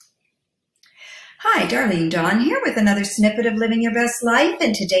Hi, Darlene Dawn here with another snippet of Living Your Best Life,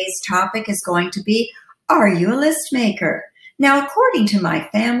 and today's topic is going to be, are you a list maker? Now, according to my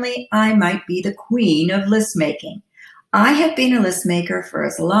family, I might be the queen of list making. I have been a list maker for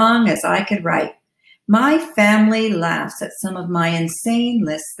as long as I could write. My family laughs at some of my insane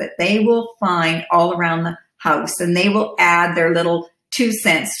lists that they will find all around the house, and they will add their little 2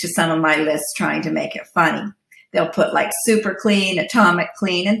 cents to some of my lists trying to make it funny. They'll put like super clean, atomic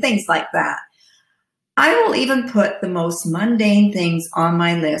clean, and things like that. I will even put the most mundane things on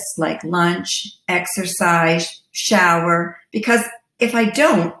my list, like lunch, exercise, shower, because if I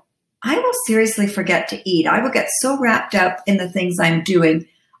don't, I will seriously forget to eat. I will get so wrapped up in the things I'm doing,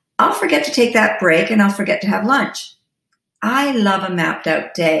 I'll forget to take that break and I'll forget to have lunch. I love a mapped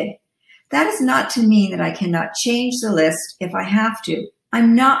out day. That is not to mean that I cannot change the list if I have to.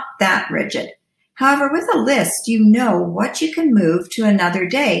 I'm not that rigid. However, with a list, you know what you can move to another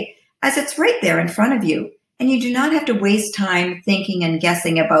day, as it's right there in front of you, and you do not have to waste time thinking and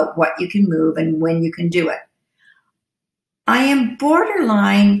guessing about what you can move and when you can do it. I am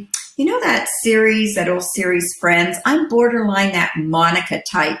borderline, you know that old series Friends? I'm borderline that Monica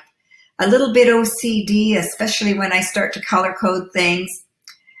type. A little bit OCD, especially when I start to color code things.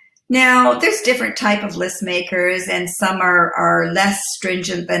 Now, there's different type of list makers, and some are less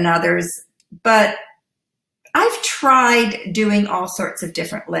stringent than others, but I've tried doing all sorts of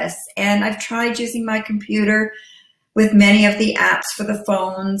different lists, and I've tried using my computer with many of the apps for the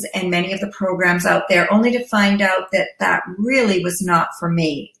phones and many of the programs out there, only to find out that that really was not for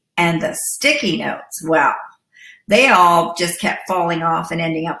me. And the sticky notes, well, they all just kept falling off and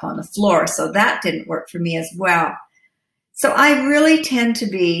ending up on the floor, so that didn't work for me as well. So I really tend to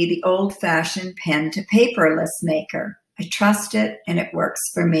be the old-fashioned pen-to-paper list maker. I trust it, and it works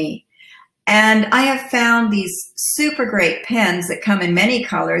for me. And I have found these super great pens that come in many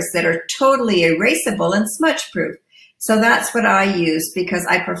colors that are totally erasable and smudge proof. So that's what I use because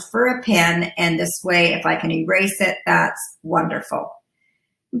I prefer a pen, and this way, if I can erase it, that's wonderful.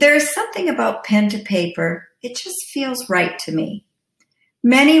 There's something about pen to paper, it just feels right to me.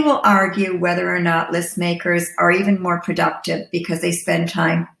 Many will argue whether or not list makers are even more productive because they spend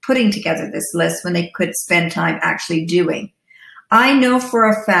time putting together this list when they could spend time actually doing. I know for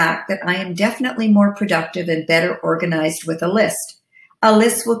a fact that I am definitely more productive and better organized with a list. A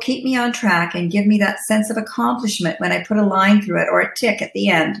list will keep me on track and give me that sense of accomplishment when I put a line through it or a tick at the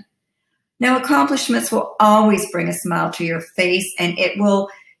end. Now, accomplishments will always bring a smile to your face, and it will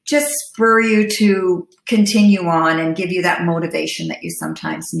just spur you to continue on and give you that motivation that you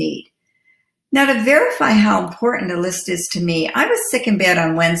sometimes need. Now, to verify how important a list is to me, I was sick in bed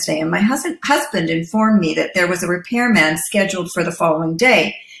on Wednesday, and my husband informed me that there was a repairman scheduled for the following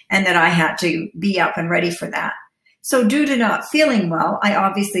day and that I had to be up and ready for that. So due to not feeling well, I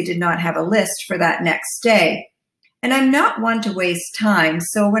obviously did not have a list for that next day. And I'm not one to waste time,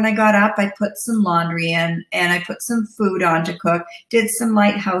 so when I got up, I put some laundry in, and I put some food on to cook, did some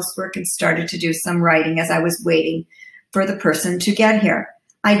light housework, and started to do some writing as I was waiting for the person to get here.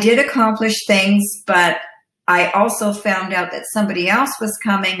 I did accomplish things, but I also found out that somebody else was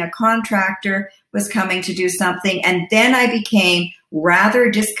coming, a contractor was coming to do something, and then I became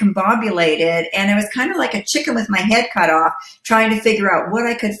rather discombobulated, and I was kind of like a chicken with my head cut off, trying to figure out what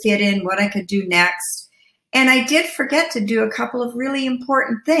I could fit in, what I could do next. And I did forget to do a couple of really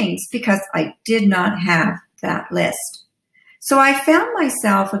important things because I did not have that list. So I found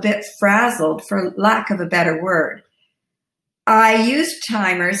myself a bit frazzled, for lack of a better word. I used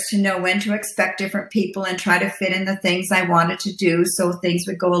timers to know when to expect different people and try to fit in the things I wanted to do so things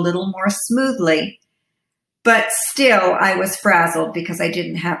would go a little more smoothly. But still, I was frazzled because I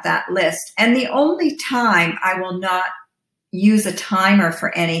didn't have that list. And the only time I will not use a timer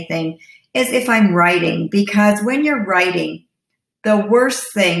for anything is if I'm writing, because when you're writing, the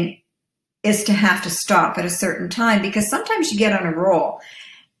worst thing is to have to stop at a certain time because sometimes you get on a roll.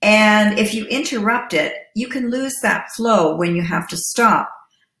 And if you interrupt it, you can lose that flow when you have to stop.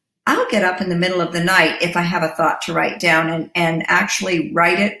 I'll get up in the middle of the night if I have a thought to write down and actually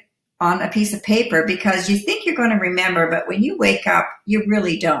write it on a piece of paper because you think you're going to remember, but when you wake up, you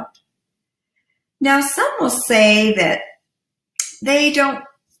really don't. Now, some will say that they don't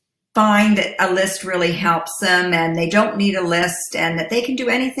find that a list really helps them and they don't need a list and that they can do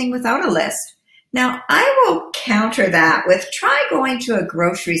anything without a list. Now, I will counter that with try going to a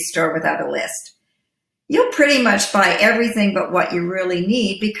grocery store without a list. You'll pretty much buy everything but what you really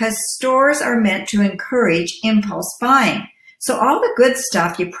need because stores are meant to encourage impulse buying. So all the good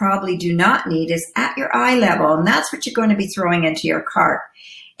stuff you probably do not need is at your eye level, and that's what you're going to be throwing into your cart.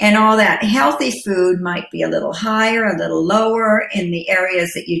 And all that healthy food might be a little higher, a little lower in the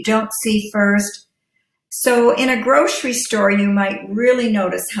areas that you don't see first. So in a grocery store, you might really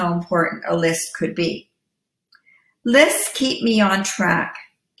notice how important a list could be. Lists keep me on track.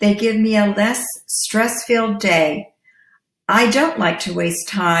 They give me a less stress-filled day. I don't like to waste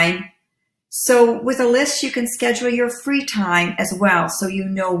time. So with a list, you can schedule your free time as well, so you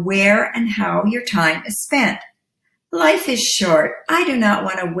know where and how your time is spent. Life is short. I do not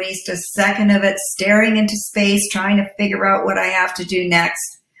want to waste a second of it staring into space, trying to figure out what I have to do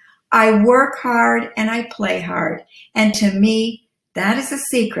next. I work hard and I play hard. And to me, that is a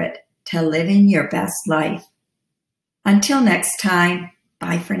secret to living your best life. Until next time,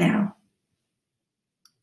 bye for now.